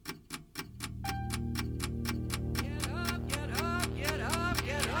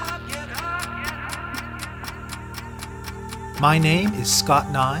My name is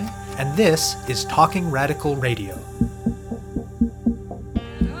Scott Nye, and this is Talking Radical Radio.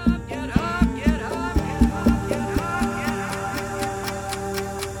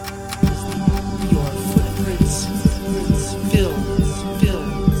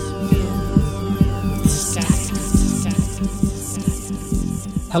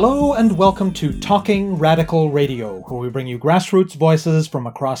 Hello and welcome to Talking Radical Radio, where we bring you grassroots voices from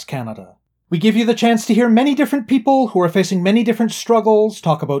across Canada. We give you the chance to hear many different people who are facing many different struggles,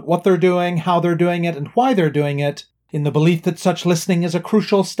 talk about what they're doing, how they're doing it, and why they're doing it, in the belief that such listening is a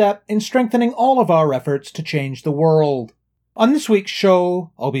crucial step in strengthening all of our efforts to change the world. On this week's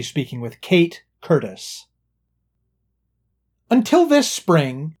show, I'll be speaking with Kate Curtis. Until this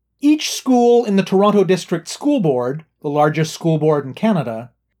spring, each school in the Toronto District School Board, the largest school board in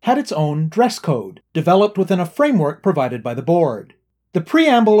Canada, had its own dress code, developed within a framework provided by the board. The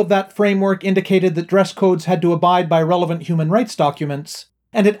preamble of that framework indicated that dress codes had to abide by relevant human rights documents,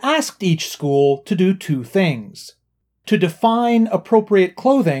 and it asked each school to do two things: to define appropriate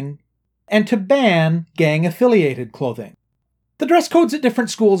clothing, and to ban gang-affiliated clothing. The dress codes at different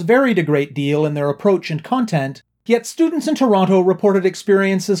schools varied a great deal in their approach and content, yet students in Toronto reported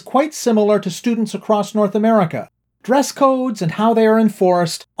experiences quite similar to students across North America. Dress codes and how they are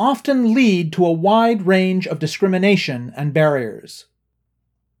enforced often lead to a wide range of discrimination and barriers.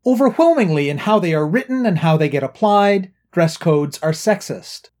 Overwhelmingly in how they are written and how they get applied, dress codes are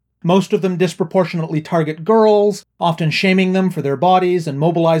sexist. Most of them disproportionately target girls, often shaming them for their bodies and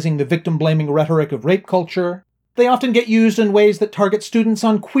mobilizing the victim-blaming rhetoric of rape culture. They often get used in ways that target students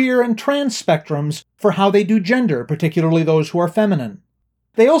on queer and trans spectrums for how they do gender, particularly those who are feminine.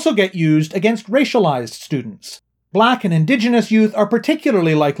 They also get used against racialized students. Black and Indigenous youth are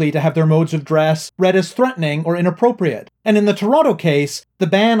particularly likely to have their modes of dress read as threatening or inappropriate, and in the Toronto case, the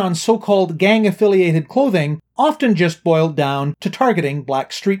ban on so-called gang-affiliated clothing often just boiled down to targeting black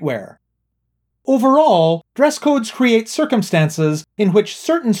streetwear. Overall, dress codes create circumstances in which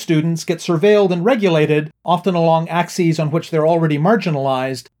certain students get surveilled and regulated, often along axes on which they're already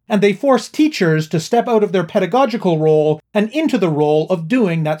marginalized, and they force teachers to step out of their pedagogical role and into the role of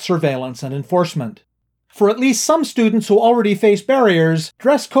doing that surveillance and enforcement. For at least some students who already face barriers,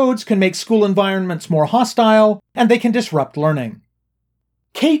 dress codes can make school environments more hostile, and they can disrupt learning.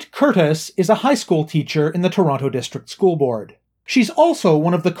 Kate Curtis is a high school teacher in the Toronto District School Board. She's also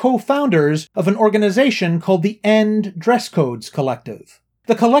one of the co-founders of an organization called the End Dress Codes Collective.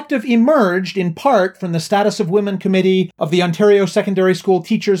 The collective emerged in part from the Status of Women Committee of the Ontario Secondary School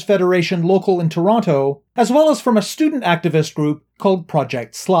Teachers Federation local in Toronto, as well as from a student activist group called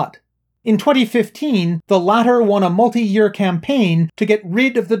Project Slut. In 2015, the latter won a multi-year campaign to get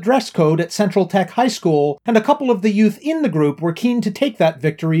rid of the dress code at Central Tech High School, and a couple of the youth in the group were keen to take that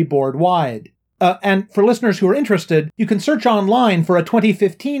victory board-wide. And for listeners who are interested, you can search online for a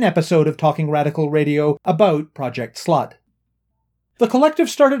 2015 episode of Talking Radical Radio about Project Slut. The collective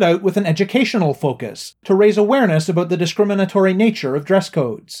started out with an educational focus to raise awareness about the discriminatory nature of dress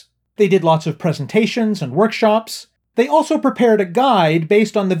codes. They did lots of presentations and workshops. They also prepared a guide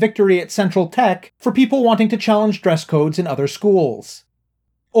based on the victory at Central Tech for people wanting to challenge dress codes in other schools.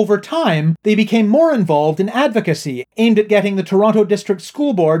 Over time, they became more involved in advocacy aimed at getting the Toronto District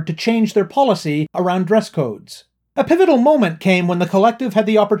School Board to change their policy around dress codes. A pivotal moment came when the collective had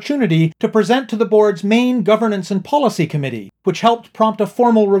the opportunity to present to the board's main governance and policy committee, which helped prompt a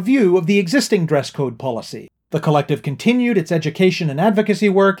formal review of the existing dress code policy. The collective continued its education and advocacy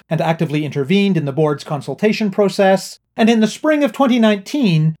work and actively intervened in the board's consultation process, and in the spring of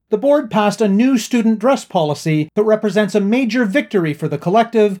 2019, the board passed a new student dress policy that represents a major victory for the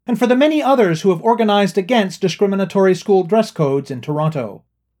collective and for the many others who have organized against discriminatory school dress codes in Toronto.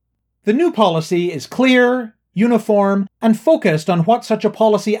 The new policy is clear, uniform, and focused on what such a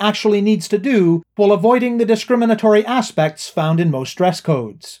policy actually needs to do while avoiding the discriminatory aspects found in most dress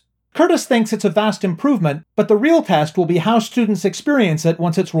codes. Curtis thinks it's a vast improvement, but the real test will be how students experience it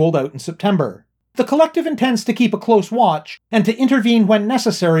once it's rolled out in September. The collective intends to keep a close watch and to intervene when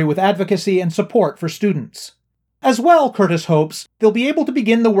necessary with advocacy and support for students. As well, Curtis hopes, they'll be able to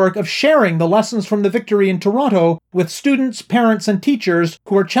begin the work of sharing the lessons from the victory in Toronto with students, parents, and teachers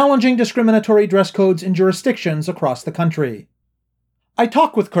who are challenging discriminatory dress codes in jurisdictions across the country. I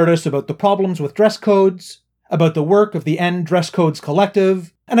talk with Curtis about the problems with dress codes, about the work of the End Dress Codes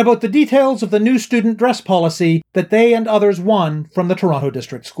Collective, and about the details of the new student dress policy that they and others won from the Toronto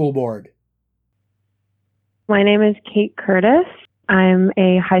District School Board. My name is Kate Curtis. I'm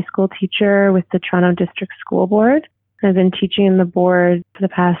a high school teacher with the Toronto District School Board. I've been teaching in the board for the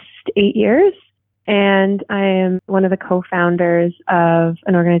past 8 years, and I am one of the co-founders of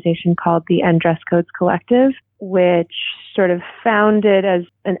an organization called the End Dress Codes Collective. which sort of founded as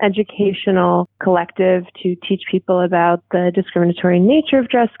an educational collective to teach people about the discriminatory nature of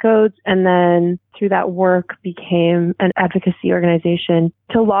dress codes, and then through that work became an advocacy organization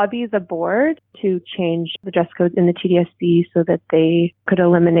to lobby the board to change the dress codes in the TDSB so that they could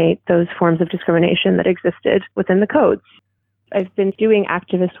eliminate those forms of discrimination that existed within the codes. I've been doing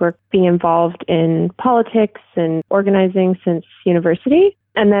activist work, being involved in politics and organizing since university.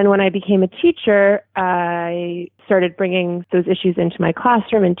 And then when I became a teacher, I started bringing those issues into my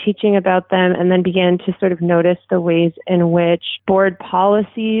classroom and teaching about them, and then began to sort of notice the ways in which board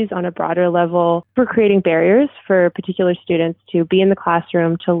policies on a broader level were creating barriers for particular students to be in the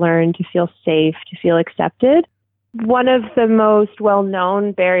classroom, to learn, to feel safe, to feel accepted. One of the most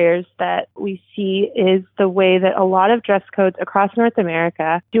well-known barriers that we see is the way that a lot of dress codes across North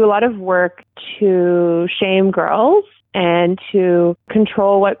America do a lot of work to shame girls and to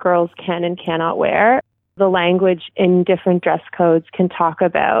control what girls can and cannot wear. The language in different dress codes can talk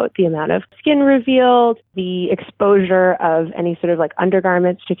about the amount of skin revealed, the exposure of any sort of like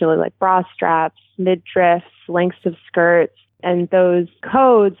undergarments, particularly like bra straps, midriffs, lengths of skirts. And those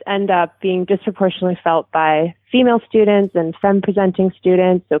codes end up being disproportionately felt by female students and femme-presenting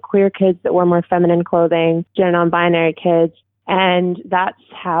students, so queer kids that wear more feminine clothing, gender non-binary kids. And that's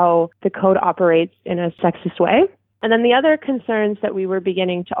how the code operates in a sexist way. And then the other concerns that we were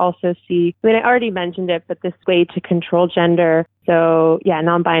beginning to also see, I mean, I already mentioned it, but this way to control gender. So yeah,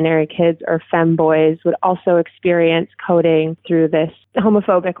 non-binary kids or femboys would also experience coding through this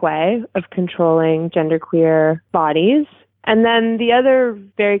homophobic way of controlling genderqueer bodies. And then the other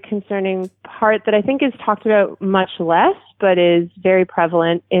very concerning part that I think is talked about much less, but is very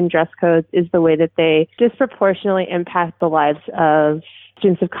prevalent in dress codes, is the way that they disproportionately impact the lives of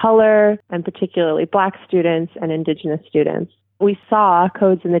students of color, and particularly Black students and Indigenous students. We saw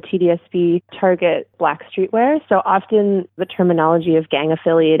codes in the TDSB target Black streetwear, so often the terminology of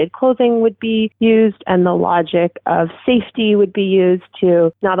gang-affiliated clothing would be used, and the logic of safety would be used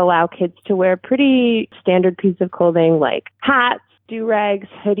to not allow kids to wear pretty standard pieces of clothing like hats, do-rags,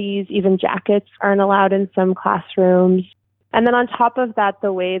 hoodies, even jackets aren't allowed in some classrooms. And then on top of that,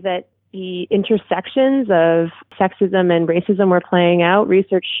 the way that the intersections of sexism and racism were playing out,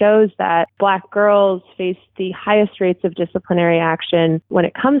 research shows that Black girls face the highest rates of disciplinary action when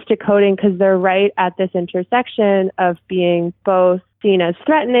it comes to coding, because they're right at this intersection of being both seen as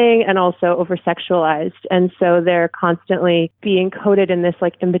threatening and also over-sexualized. And so they're constantly being coded in this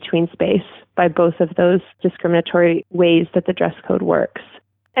like in-between space by both of those discriminatory ways that the dress code works.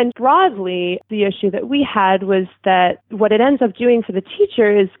 And broadly, the issue that we had was that what it ends up doing for the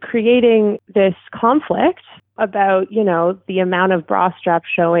teacher is creating this conflict about, the amount of bra strap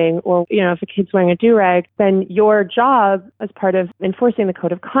showing, or, if a kid's wearing a do-rag, then your job as part of enforcing the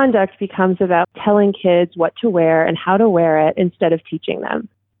code of conduct becomes about telling kids what to wear and how to wear it instead of teaching them.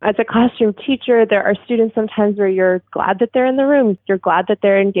 As a classroom teacher, there are students sometimes where you're glad that they're in the room, you're glad that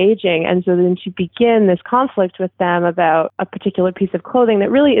they're engaging. And so then to begin this conflict with them about a particular piece of clothing that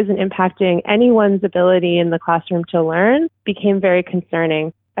really isn't impacting anyone's ability in the classroom to learn became very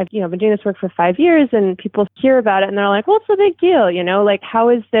concerning. I've been doing this work for 5 years, and people hear about it and they're like, what's the big deal? Like, how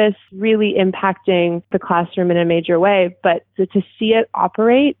is this really impacting the classroom in a major way? But to see it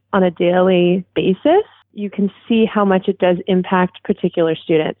operate on a daily basis, you can see how much it does impact particular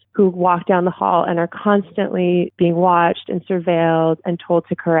students who walk down the hall and are constantly being watched and surveilled and told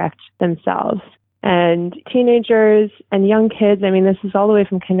to correct themselves. And teenagers and young kids, this is all the way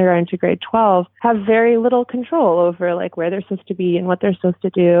from kindergarten to grade 12, have very little control over like where they're supposed to be and what they're supposed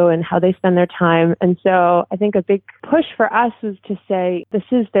to do and how they spend their time. And so I think a big push for us is to say this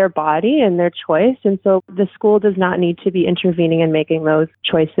is their body and their choice. And so the school does not need to be intervening and making those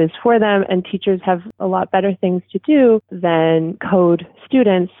choices for them. And teachers have a lot better things to do than code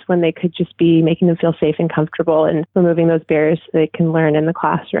students when they could just be making them feel safe and comfortable and removing those barriers so they can learn in the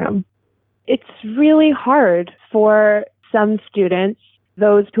classroom. It's really hard for some students,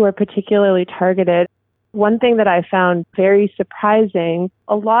 those who are particularly targeted. One thing that I found very surprising,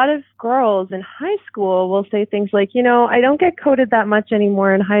 a lot of girls in high school will say things like, I don't get coded that much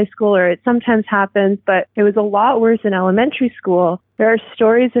anymore in high school, or it sometimes happens, but it was a lot worse in elementary school. There are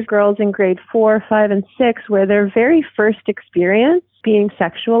stories of girls in grade 4, 5, and 6 where their very first experience being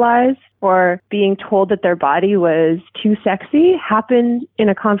sexualized or being told that their body was too sexy happened in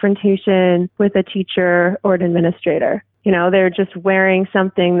a confrontation with a teacher or an administrator. They're just wearing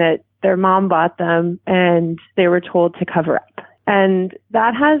something that their mom bought them and they were told to cover up. And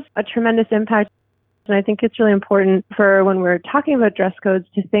that has a tremendous impact. And I think it's really important for when we're talking about dress codes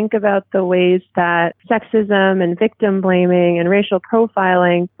to think about the ways that sexism and victim blaming and racial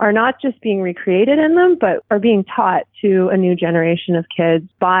profiling are not just being recreated in them, but are being taught to a new generation of kids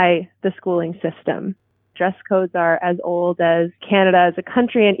by the schooling system. Dress codes are as old as Canada as a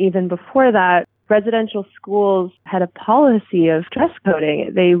country, and even before that, residential schools had a policy of dress coding.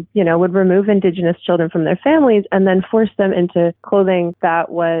 They, would remove Indigenous children from their families and then force them into clothing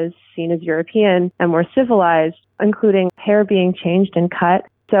that was seen as European and more civilized, including hair being changed and cut.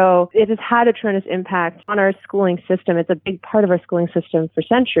 So it has had a tremendous impact on our schooling system. It's a big part of our schooling system for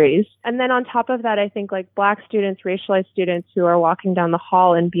centuries. And then on top of that, I think like Black students, racialized students who are walking down the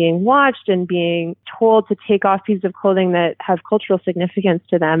hall and being watched and being told to take off pieces of clothing that have cultural significance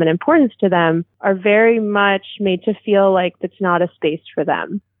to them and importance to them are very much made to feel like it's not a space for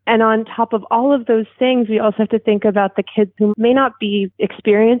them. And on top of all of those things, we also have to think about the kids who may not be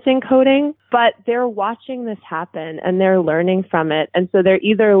experiencing coding, but they're watching this happen and they're learning from it. And so they're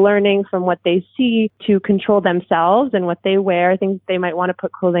either learning from what they see to control themselves and what they wear. I think they might want to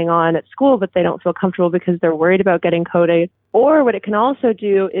put clothing on at school, but they don't feel comfortable because they're worried about getting coded. Or what it can also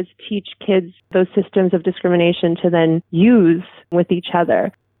do is teach kids those systems of discrimination to then use with each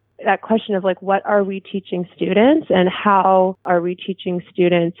other. That question of like, what are we teaching students and how are we teaching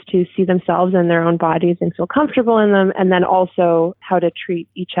students to see themselves in their own bodies and feel comfortable in them, and then also how to treat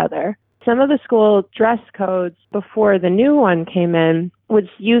each other. Some of the school dress codes before the new one came in would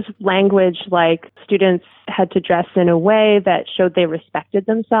use language like students had to dress in a way that showed they respected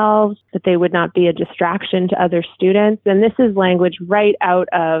themselves, that they would not be a distraction to other students. And this is language right out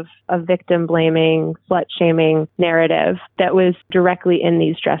of a victim blaming, slut shaming narrative that was directly in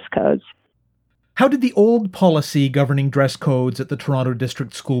these dress codes. How did the old policy governing dress codes at the Toronto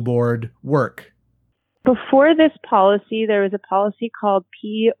District School Board work? Before this policy, there was a policy called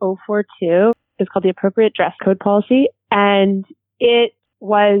P042. It's called the Appropriate Dress Code Policy. And it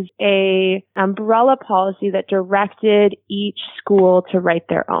was a umbrella policy that directed each school to write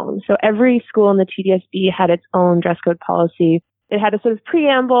their own. So every school in the TDSB had its own dress code policy. It had a sort of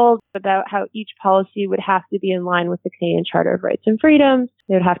preamble about how each policy would have to be in line with the Canadian Charter of Rights and Freedoms.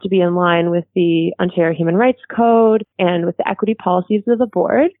 It would have to be in line with the Ontario Human Rights Code and with the equity policies of the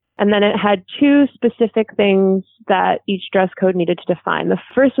board. And then it had two specific things that each dress code needed to define. The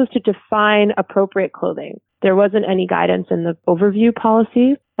first was to define appropriate clothing. There wasn't any guidance in the overview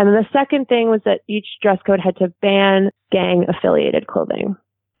policy. And then the second thing was that each dress code had to ban gang-affiliated clothing.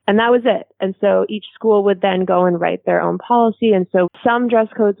 And that was it. And so each school would then go and write their own policy. And so some dress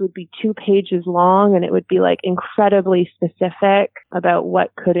codes would be 2 pages long, and it would be like incredibly specific about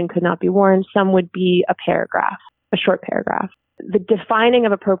what could and could not be worn. Some would be a paragraph, a short paragraph. The defining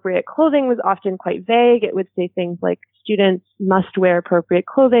of appropriate clothing was often quite vague. It would say things like students must wear appropriate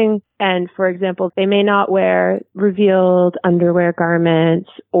clothing. And for example, they may not wear revealed underwear garments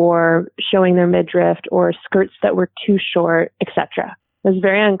or showing their midriff or skirts that were too short, etc. It was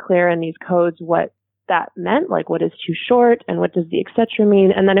very unclear in these codes what that meant, like what is too short and what does the etc.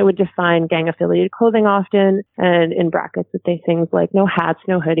 mean. And then it would define gang-affiliated clothing often, and in brackets would say things like no hats,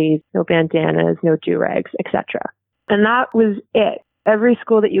 no hoodies, no bandanas, no do-rags, etc. And that was it. Every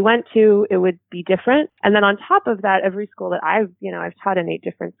school that you went to, it would be different. And then on top of that, every school that I've taught in 8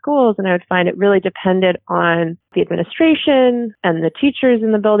 different schools, and I would find it really depended on the administration and the teachers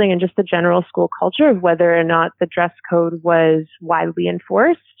in the building and just the general school culture of whether or not the dress code was widely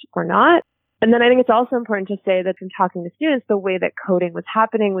enforced or not. And then I think it's also important to say that from talking to students, the way that coding was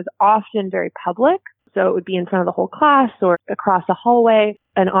happening was often very public. So it would be in front of the whole class or across a hallway.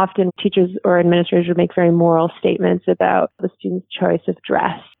 And often teachers or administrators would make very moral statements about the student's choice of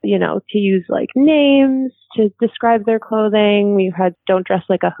dress, to use like names to describe their clothing. We've had don't dress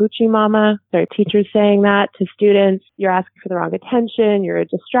like a hoochie mama. There are teachers saying that to students. You're asking for the wrong attention. You're a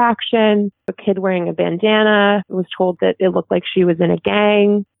distraction. A kid wearing a bandana was told that it looked like she was in a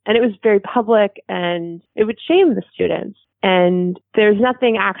gang. And it was very public, and it would shame the students. And there's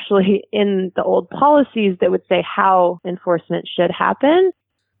nothing actually in the old policies that would say how enforcement should happen.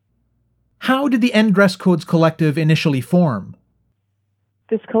 How did the End Dress Codes Collective initially form?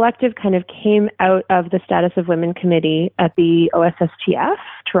 This collective kind of came out of the Status of Women Committee at the OSSTF,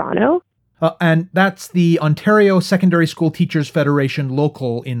 Toronto. And that's the Ontario Secondary School Teachers Federation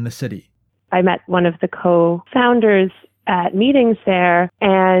local in the city. I met one of the co-founders at meetings there,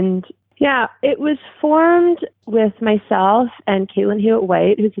 and yeah, it was formed with myself and Caitlin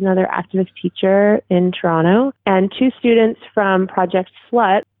Hewitt-White, who's another activist teacher in Toronto, and 2 students from Project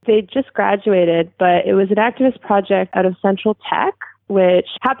SLUT. They just graduated, but it was an activist project out of Central Tech, which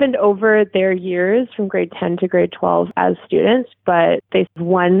happened over their years from grade 10 to grade 12 as students, but they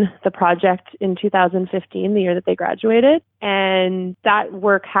won the project in 2015, the year that they graduated. And that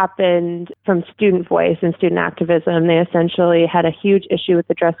work happened from student voice and student activism. They essentially had a huge issue with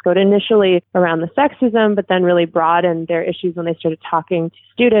the dress code, initially around the sexism, but then really broadened their issues when they started talking to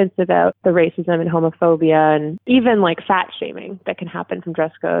students about the racism and homophobia and even like fat shaming that can happen from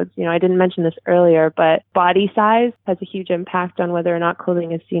dress codes. I didn't mention this earlier, but body size has a huge impact on whether or not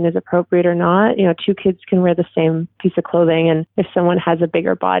clothing is seen as appropriate or not. Two kids can wear the same piece of clothing, and if someone has a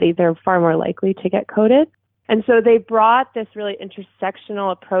bigger body, they're far more likely to get coded. And so they brought this really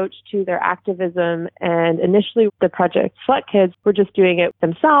intersectional approach to their activism. And initially, the Project Slut Kids were just doing it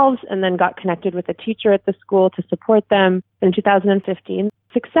themselves and then got connected with a teacher at the school to support them. In 2015,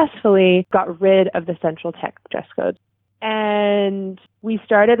 successfully got rid of the Central Tech dress code. And we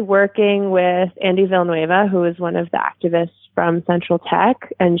started working with Andy Villanueva, who is one of the activists from Central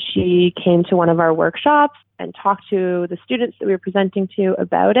Tech. And she came to one of our workshops and talked to the students that we were presenting to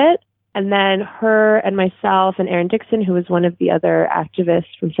about it. And then her and myself and Erin Dixon, who was one of the other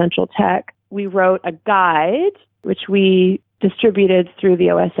activists from Central Tech, we wrote a guide, which we distributed through the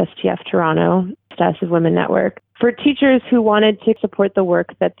OSSTF Toronto Status of Women Network, for teachers who wanted to support the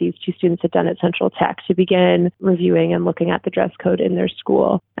work that these two students had done at Central Tech to begin reviewing and looking at the dress code in their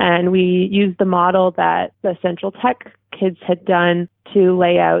school. And we used the model that the Central Tech kids had done to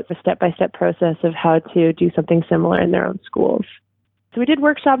lay out a step-by-step process of how to do something similar in their own schools. So we did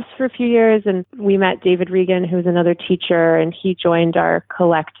workshops for a few years, and we met David Regan, who was another teacher, and he joined our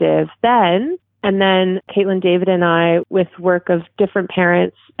collective then. And then Caitlin, David, and I, with work of different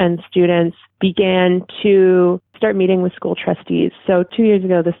parents and students, began to start meeting with school trustees. So 2 years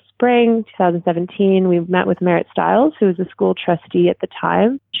ago, this spring, 2017, we met with Merritt Stiles, who was a school trustee at the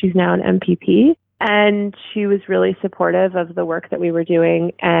time. She's now an MPP. And she was really supportive of the work that we were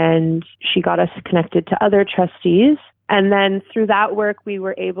doing, and she got us connected to other trustees. And then through that work, we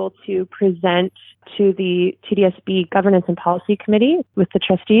were able to present to the TDSB Governance and Policy Committee with the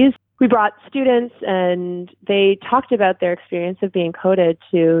trustees. We brought students and they talked about their experience of being coded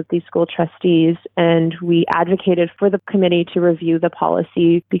to these school trustees. And we advocated for the committee to review the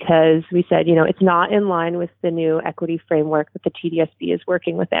policy because we said, it's not in line with the new equity framework that the TDSB is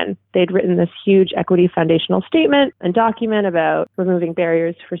working within. They'd written this huge equity foundational statement and document about removing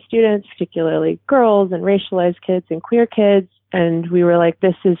barriers for students, particularly girls and racialized kids and queer kids. And we were like,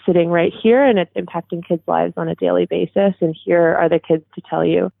 this is sitting right here and it's impacting kids' lives on a daily basis. And here are the kids to tell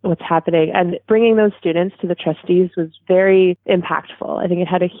you what's happening. And bringing those students to the trustees was very impactful. I think it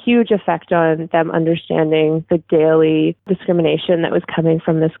had a huge effect on them understanding the daily discrimination that was coming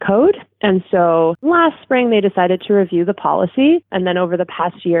from this code. And so last spring, they decided to review the policy. And then over the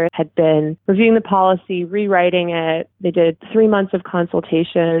past year, had been reviewing the policy, rewriting it. They did 3 months of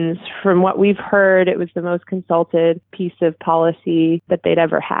consultations. From what we've heard, it was the most consulted piece of policy that they'd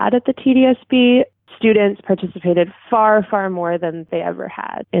ever had at the TDSB. Students participated far, far more than they ever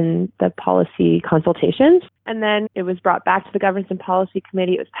had in the policy consultations. And then it was brought back to the Governance and Policy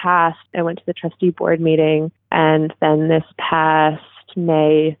Committee. It was passed. I went to the trustee board meeting. And then this past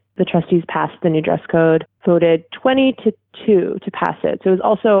May, the trustees passed the new dress code, voted 20-2 to pass it. So it was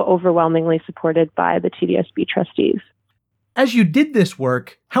also overwhelmingly supported by the TDSB trustees. As you did this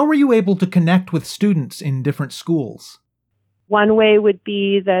work, how were you able to connect with students in different schools? One way would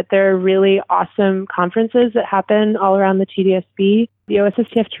be that there are really awesome conferences that happen all around the TDSB. The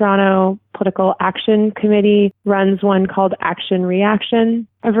OSSTF Toronto Political Action Committee runs one called Action Reaction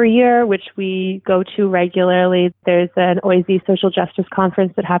every year, which we go to regularly. There's an OISE Social Justice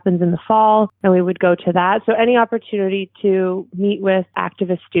Conference that happens in the fall, and we would go to that. So any opportunity to meet with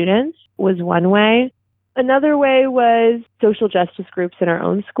activist students was one way. Another way was social justice groups in our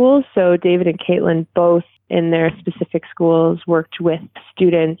own schools. So David and Caitlin both in their specific schools worked with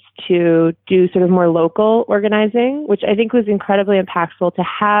students to do sort of more local organizing, which I think was incredibly impactful. To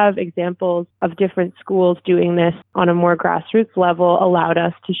have examples of different schools doing this on a more grassroots level allowed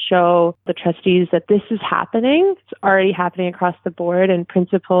us to show the trustees that this is happening. It's already happening across the board, and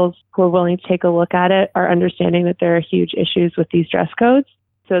principals who are willing to take a look at it are understanding that there are huge issues with these dress codes.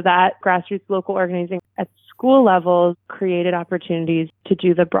 So that grassroots local organizing at school level created opportunities to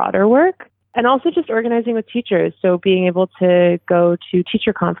do the broader work. And also just organizing with teachers. So being able to go to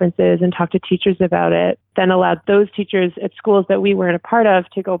teacher conferences and talk to teachers about it then allowed those teachers at schools that we weren't a part of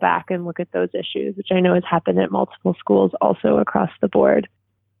to go back and look at those issues, which I know has happened at multiple schools also across the board.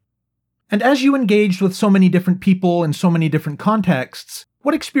 And as you engaged with so many different people in so many different contexts,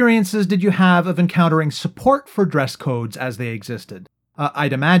 what experiences did you have of encountering support for dress codes as they existed?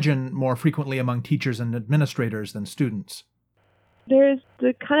 I'd imagine more frequently among teachers and administrators than students. There's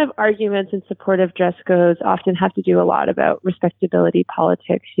the kind of arguments in support of dress codes often have to do a lot about respectability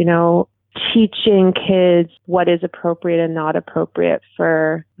politics, teaching kids what is appropriate and not appropriate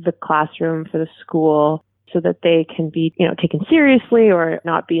for the classroom, for the school, so that they can be, taken seriously or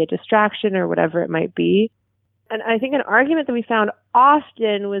not be a distraction or whatever it might be. And I think an argument that we found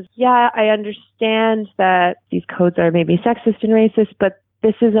often was, I understand that these codes are maybe sexist and racist, but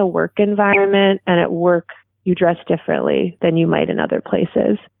this is a work environment, and at work you dress differently than you might in other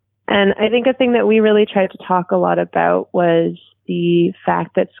places. And I think a thing that we really tried to talk a lot about was the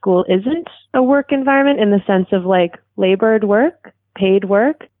fact that school isn't a work environment in the sense of like labored work, paid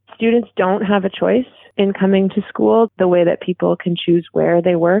work. Students don't have a choice in coming to school the way that people can choose where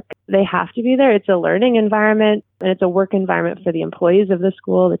they work. They have to be there. It's a learning environment, and it's a work environment for the employees of the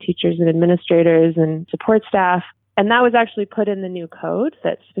school, the teachers and administrators and support staff. And that was actually put in the new code,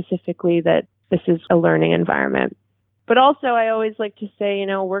 that specifically that this is a learning environment. But also, I always like to say,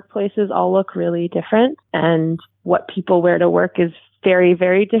 workplaces all look really different, and what people wear to work is very,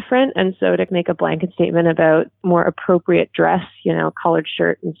 very different. And so to make a blanket statement about more appropriate dress, collared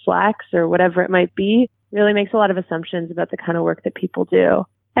shirt and slacks or whatever it might be, really makes a lot of assumptions about the kind of work that people do.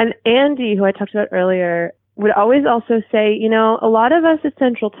 And Andy, who I talked about earlier, would always also say, a lot of us at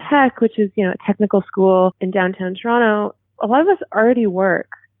Central Tech, which is, a technical school in downtown Toronto, a lot of us already work.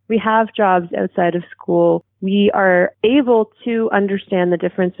 We have jobs outside of school. We are able to understand the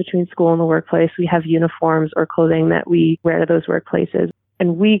difference between school and the workplace. We have uniforms or clothing that we wear to those workplaces,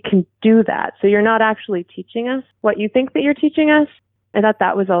 and we can do that. So you're not actually teaching us what you think that you're teaching us. I thought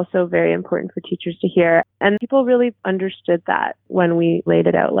that was also very important for teachers to hear. And people really understood that when we laid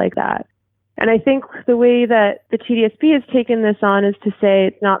it out like that. And I think the way that the TDSB has taken this on is to say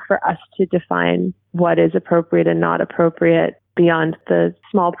it's not for us to define what is appropriate and not appropriate beyond the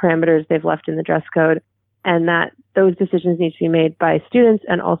small parameters they've left in the dress code, and that those decisions need to be made by students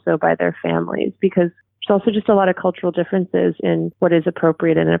and also by their families, because there's also just a lot of cultural differences in what is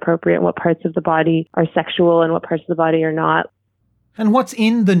appropriate and inappropriate, and what parts of the body are sexual and what parts of the body are not. And what's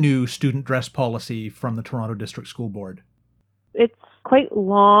in the new student dress policy from the Toronto District School Board? It's quite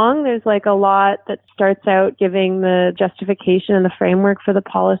long. There's a lot that starts out giving the justification and the framework for the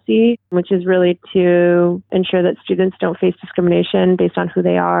policy, which is really to ensure that students don't face discrimination based on who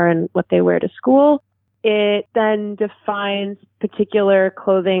they are and what they wear to school. It then defines particular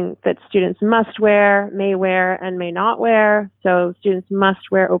clothing that students must wear, may wear, and may not wear. So students must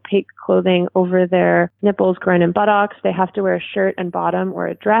wear opaque clothing over their nipples, groin, and buttocks. They have to wear a shirt and bottom or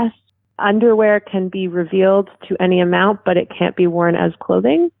a dress. Underwear can be revealed to any amount, but it can't be worn as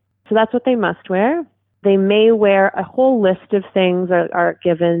clothing. So that's what they must wear. They may wear a whole list of things that are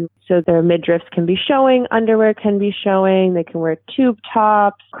given. So their midriffs can be showing, underwear can be showing, they can wear tube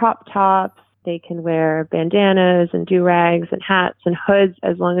tops, crop tops, they can wear bandanas and do-rags and hats and hoods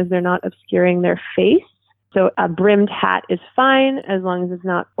as long as they're not obscuring their face. So a brimmed hat is fine as long as it's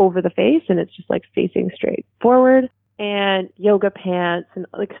not over the face and it's just facing straight forward. And yoga pants and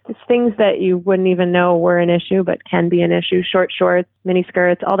things that you wouldn't even know were an issue, but can be an issue, short shorts, mini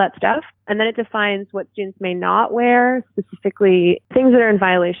skirts, all that stuff. And then it defines what students may not wear, specifically things that are in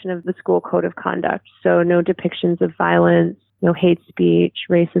violation of the school code of conduct. So no depictions of violence, no hate speech,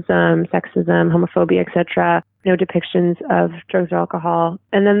 racism, sexism, homophobia, etc. No depictions of drugs or alcohol.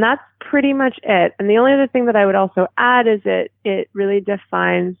 And then that's pretty much it. And the only other thing that I would also add is it really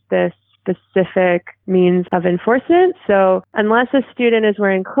defines this specific means of enforcement. So unless a student is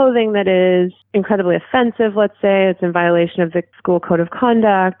wearing clothing that is incredibly offensive, let's say it's in violation of the school code of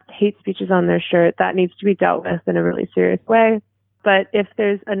conduct, hate speech is on their shirt, that needs to be dealt with in a really serious way. But if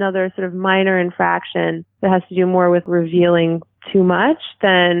there's another sort of minor infraction that has to do more with revealing too much,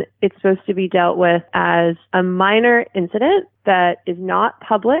 then it's supposed to be dealt with as a minor incident that is not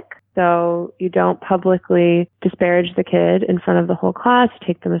public. So you don't publicly disparage the kid in front of the whole class,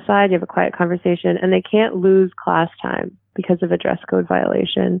 take them aside, you have a quiet conversation, and they can't lose class time because of a dress code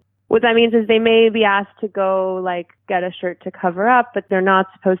violation. What that means is they may be asked to go get a shirt to cover up, but they're not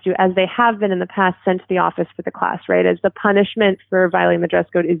supposed to, as they have been in the past, sent to the office for the class, right? As the punishment for violating the dress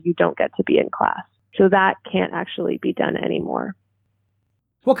code is you don't get to be in class. So that can't actually be done anymore.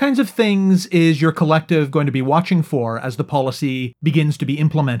 What kinds of things is your collective going to be watching for as the policy begins to be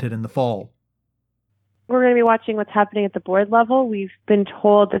implemented in the fall? We're going to be watching what's happening at the board level. We've been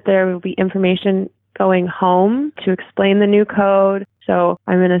told that there will be information going home to explain the new code. So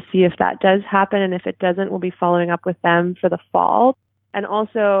I'm going to see if that does happen. And if it doesn't, we'll be following up with them for the fall. And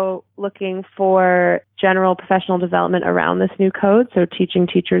also looking for general professional development around this new code. So teaching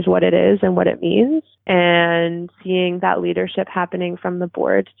teachers what it is and what it means, and seeing that leadership happening from the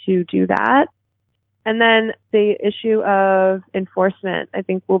board to do that. And then the issue of enforcement. I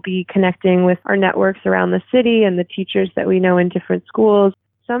think we'll be connecting with our networks around the city and the teachers that we know in different schools.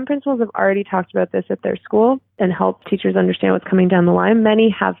 Some principals have already talked about this at their school and helped teachers understand what's coming down the line. Many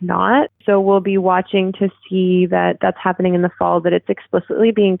have not. So we'll be watching to see that that's happening in the fall, that it's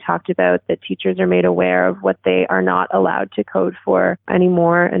explicitly being talked about, that teachers are made aware of what they are not allowed to code for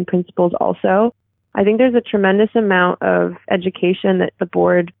anymore, and principals also. I think there's a tremendous amount of education that the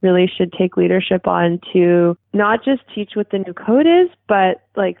board really should take leadership on to not just teach what the new code is, but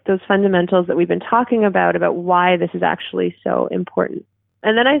like those fundamentals that we've been talking about why this is actually so important.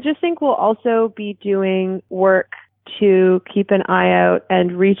 And then I just think we'll also be doing work to keep an eye out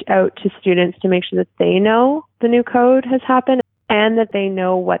and reach out to students to make sure that they know the new code has happened and that they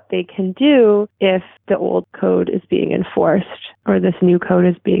know what they can do if the old code is being enforced or this new code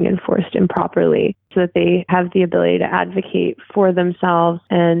is being enforced improperly, so that they have the ability to advocate for themselves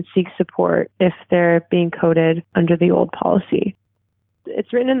and seek support if they're being coded under the old policy.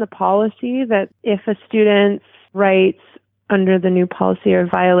 It's written in the policy that if a student's rights under the new policy are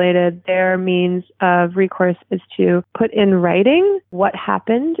violated, their means of recourse is to put in writing what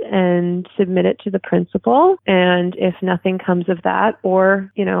happened and submit it to the principal. And if nothing comes of that,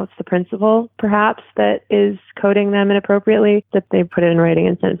 or, it's the principal perhaps that is coding them inappropriately, that they put it in writing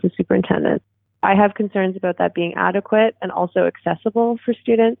and send it to the superintendent. I have concerns about that being adequate and also accessible for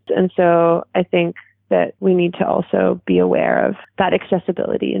students. And so I think that we need to also be aware of that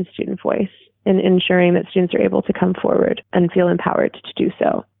accessibility in student voice, and ensuring that students are able to come forward and feel empowered to do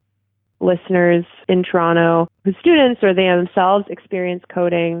so. Listeners in Toronto whose students or they themselves experience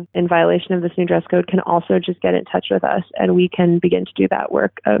coding in violation of this new dress code can also just get in touch with us, and we can begin to do that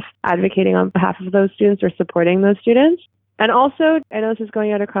work of advocating on behalf of those students or supporting those students. And also, I know this is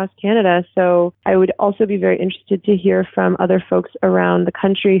going out across Canada, so I would also be very interested to hear from other folks around the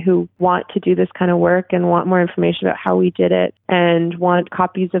country who want to do this kind of work and want more information about how we did it and want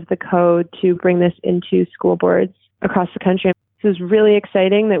copies of the code to bring this into school boards across the country. This is really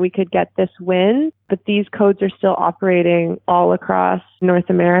exciting that we could get this win, but these codes are still operating all across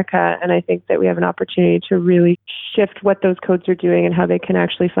North America, and I think that we have an opportunity to really shift what those codes are doing and how they can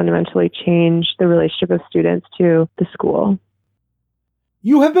actually fundamentally change the relationship of students to the school.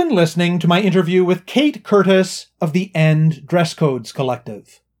 You have been listening to my interview with Kate Curtis of the End Dress Codes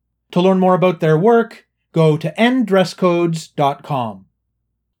Collective. To learn more about their work, go to enddresscodes.com.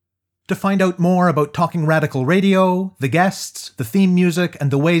 To find out more about Talking Radical Radio, the guests, the theme music, and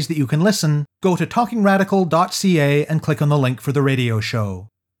the ways that you can listen, go to talkingradical.ca and click on the link for the radio show.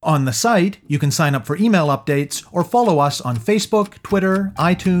 On the site, you can sign up for email updates or follow us on Facebook, Twitter,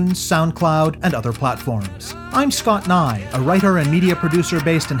 iTunes, SoundCloud, and other platforms. I'm Scott Nye, a writer and media producer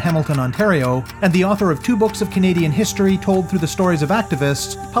based in Hamilton, Ontario, and the author of 2 books of Canadian history told through the stories of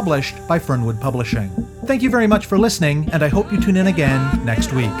activists, published by Fernwood Publishing. Thank you very much for listening, and I hope you tune in again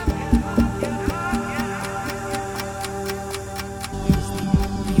next week.